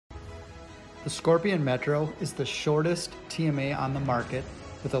The Scorpion Metro is the shortest TMA on the market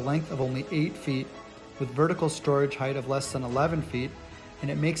with a length of only 8 feet with vertical storage height of less than 11 feet,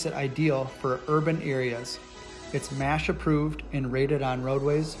 and it makes it ideal for urban areas. It's MASH approved and rated on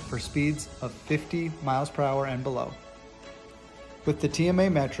roadways for speeds of 50 miles per hour and below. With the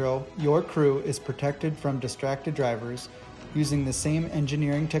TMA Metro, your crew is protected from distracted drivers using the same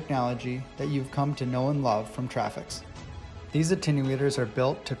engineering technology that you've come to know and love from TrafFix. These attenuators are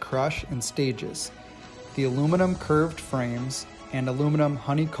built to crush in stages. The aluminum curved frames and aluminum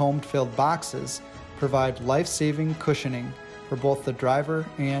honeycombed filled boxes provide life-saving cushioning for both the driver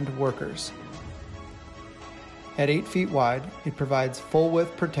and workers. At 8 feet wide, it provides full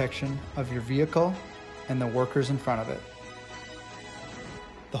width protection of your vehicle and the workers in front of it.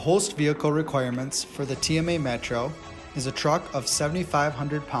 The host vehicle requirements for the TMA Metro is a truck of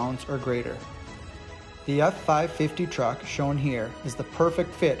 7,500 pounds or greater. The F550 truck shown here is the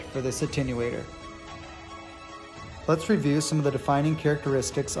perfect fit for this attenuator. Let's review some of the defining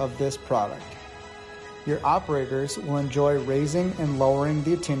characteristics of this product. Your operators will enjoy raising and lowering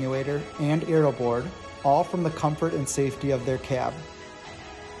the attenuator and aero board, all from the comfort and safety of their cab.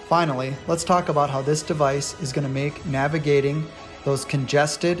 Finally, let's talk about how this device is going to make navigating those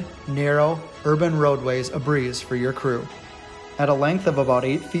congested, narrow, urban roadways a breeze for your crew. At a length of about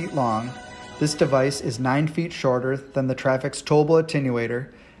 8 feet long, this device is 9 feet shorter than the TrafFix towable attenuator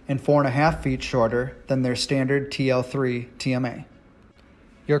and 4.5 feet shorter than their standard TL3 TMA.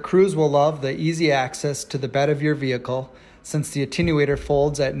 Your crews will love the easy access to the bed of your vehicle since the attenuator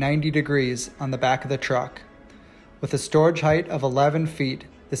folds at 90 degrees on the back of the truck. With a storage height of 11 feet,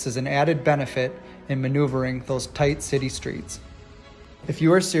 this is an added benefit in maneuvering those tight city streets. If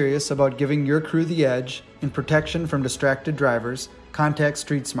you are serious about giving your crew the edge in protection from distracted drivers, contact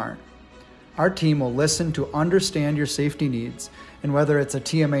StreetSmart. Our team will listen to understand your safety needs, and whether it's a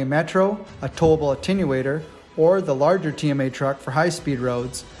TMA Metro, a towable attenuator, or the larger TMA truck for high-speed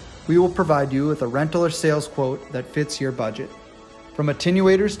roads, we will provide you with a rental or sales quote that fits your budget. From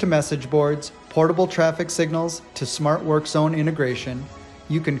attenuators to message boards, portable traffic signals to smart work zone integration,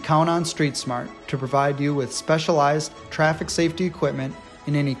 you can count on StreetSmart to provide you with specialized traffic safety equipment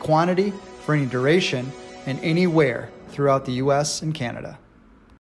in any quantity, for any duration, and anywhere throughout the US and Canada.